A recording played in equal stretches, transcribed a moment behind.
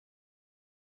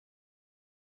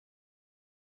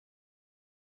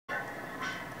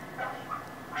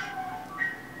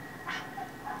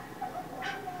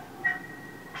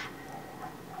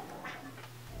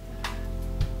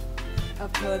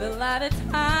put a lot of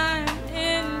time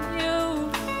in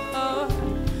you. Oh,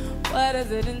 what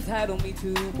does it entitle me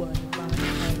to? What am I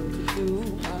entitled to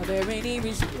do? Are there any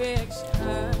restrictions?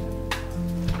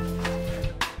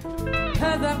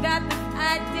 Cause I've got this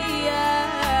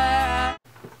idea.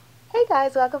 Hey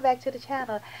guys, welcome back to the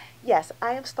channel. Yes,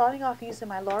 I am starting off using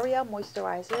my L'Oreal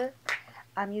moisturizer.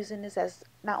 I'm using this as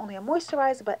not only a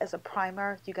moisturizer but as a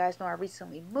primer. You guys know I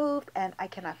recently moved and I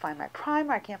cannot find my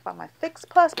primer. I can't find my Fix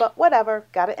Plus, but whatever,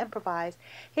 gotta improvise.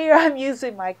 Here I'm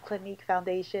using my Clinique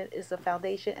foundation. It's a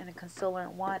foundation and a concealer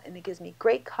in one, and it gives me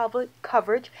great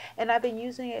coverage, and I've been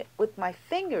using it with my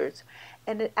fingers,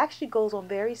 and it actually goes on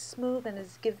very smooth, and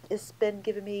it's been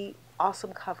giving me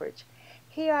awesome coverage.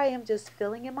 Here I am just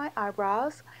filling in my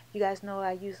eyebrows. You guys know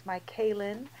I use my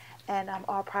Kaylin, and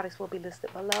all products will be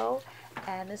listed below.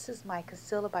 And this is my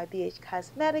concealer by BH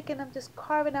Cosmetic, and I'm just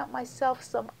carving out myself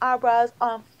some eyebrows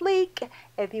on fleek.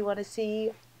 If you want to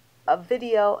see a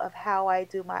video of how I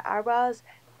do my eyebrows,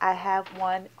 I have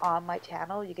one on my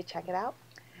channel. You can check it out.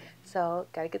 So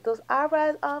gotta get those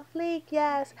eyebrows on fleek,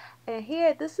 yes. And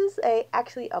here, this is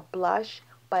actually a blush,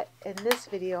 but in this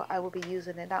video I will be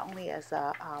using it not only as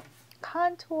a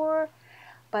contour,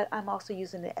 but I'm also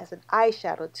using it as an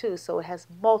eyeshadow too, so it has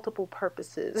multiple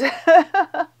purposes.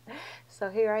 So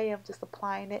here I am just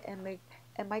applying it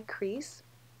in my crease.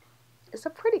 It's a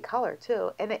pretty color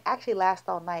too, and it actually lasts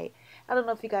all night. I don't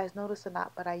know if you guys notice or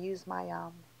not, but I use my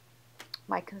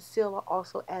my concealer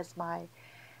also as my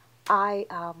eye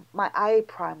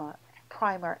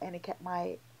primer, and it kept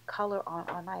my color on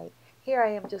all night. Here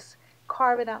I am just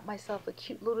carving out myself a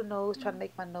cute little nose, trying to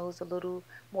make my nose a little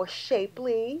more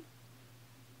shapely.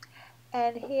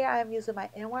 And here I'm using my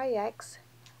NYX.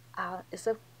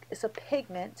 It's a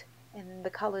pigment, and the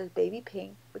color is baby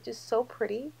pink, which is so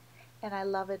pretty, and I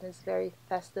love it. It's very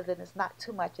festive, and it's not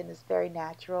too much, and it's very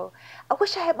natural. I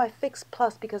wish I had my Fix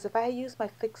Plus, because if I had used my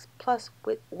Fix Plus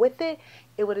with it,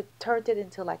 it would have turned it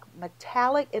into like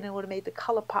metallic, and it would have made the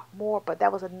color pop more. But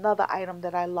that was another item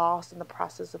that I lost in the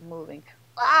process of moving.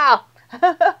 Wow!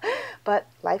 But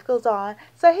life goes on.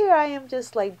 So here I am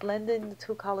just like blending the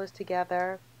two colors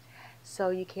together,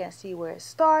 so you can't see where it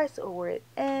starts or where it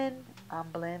ends.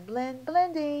 I'm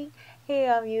blending.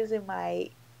 Here I'm using my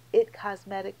It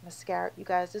Cosmetic mascara. You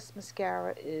guys, this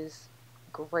mascara is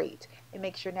great. It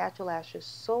makes your natural lashes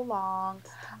so long.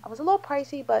 It was a little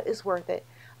pricey, but it's worth it.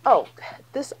 Oh,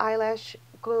 this eyelash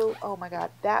glue, oh my god,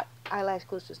 that eyelash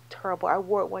glue is just terrible. I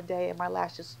wore it one day and my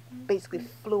lashes basically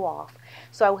flew off.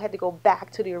 So I had to go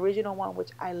back to the original one,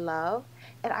 which I love.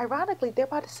 And ironically, they're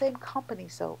by the same company,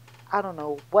 so I don't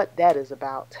know what that is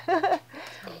about.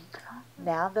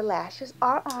 Now the lashes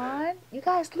are on. You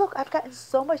guys, look, I've gotten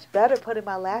so much better putting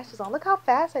my lashes on. Look how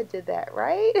fast I did that,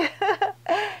 right?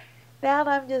 Now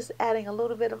I'm just adding a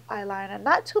little bit of eyeliner.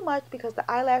 Not too much, because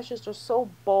the eyelashes are so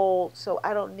bold, so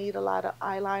I don't need a lot of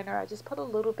eyeliner. I just put a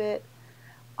little bit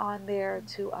on there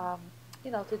to,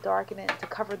 you know, to darken it, to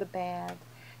cover the band.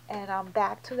 And I'm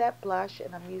back to that blush,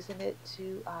 and I'm using it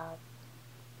to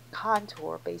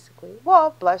contour, basically.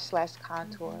 Well, blush slash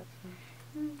contour.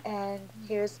 And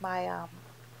here's my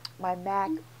my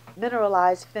MAC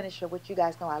mineralized finisher, which you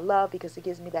guys know I love because it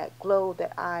gives me that glow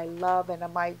that I love,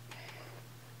 and my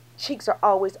cheeks are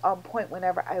always on point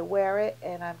whenever I wear it.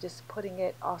 And I'm just putting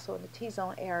it also in the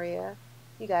T-zone area.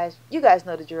 You guys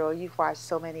know the drill. You've watched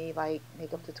so many like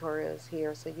makeup tutorials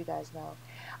here, so you guys know.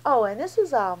 Oh, and this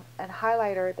is an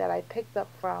highlighter that I picked up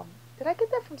from, did I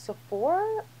get that from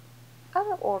Sephora? I don't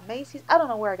know, or Macy's. I don't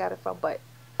know where I got it from, but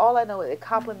all I know is it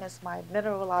complements my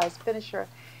mineralized finisher,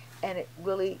 and it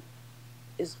really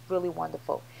is really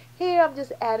wonderful. Here I'm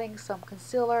just adding some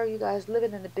concealer. You guys,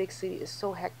 living in the big city is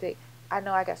so hectic. I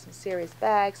know I got some serious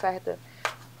bags, so I had to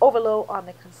overload on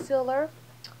the concealer,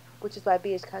 which is by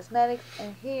BH Cosmetics.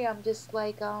 And here I'm just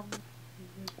like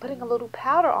putting a little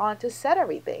powder on to set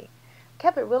everything.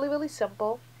 Kept it really, really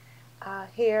simple.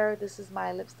 Here, this is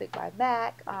my lipstick by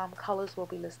MAC. Colors will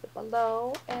be listed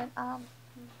below. And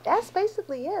that's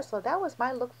basically it. So that was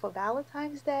my look for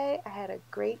Valentine's Day. I had a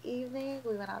great evening.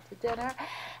 We went out to dinner.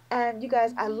 And you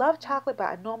guys, I love chocolate, but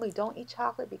I normally don't eat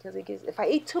chocolate because it gives, if I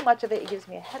eat too much of it, it gives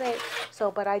me a headache.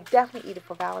 So, but I definitely eat it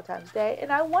for Valentine's Day.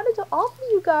 And I wanted to offer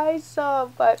you guys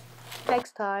some, but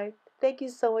next time. Thank you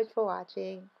so much for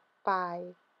watching.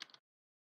 Bye.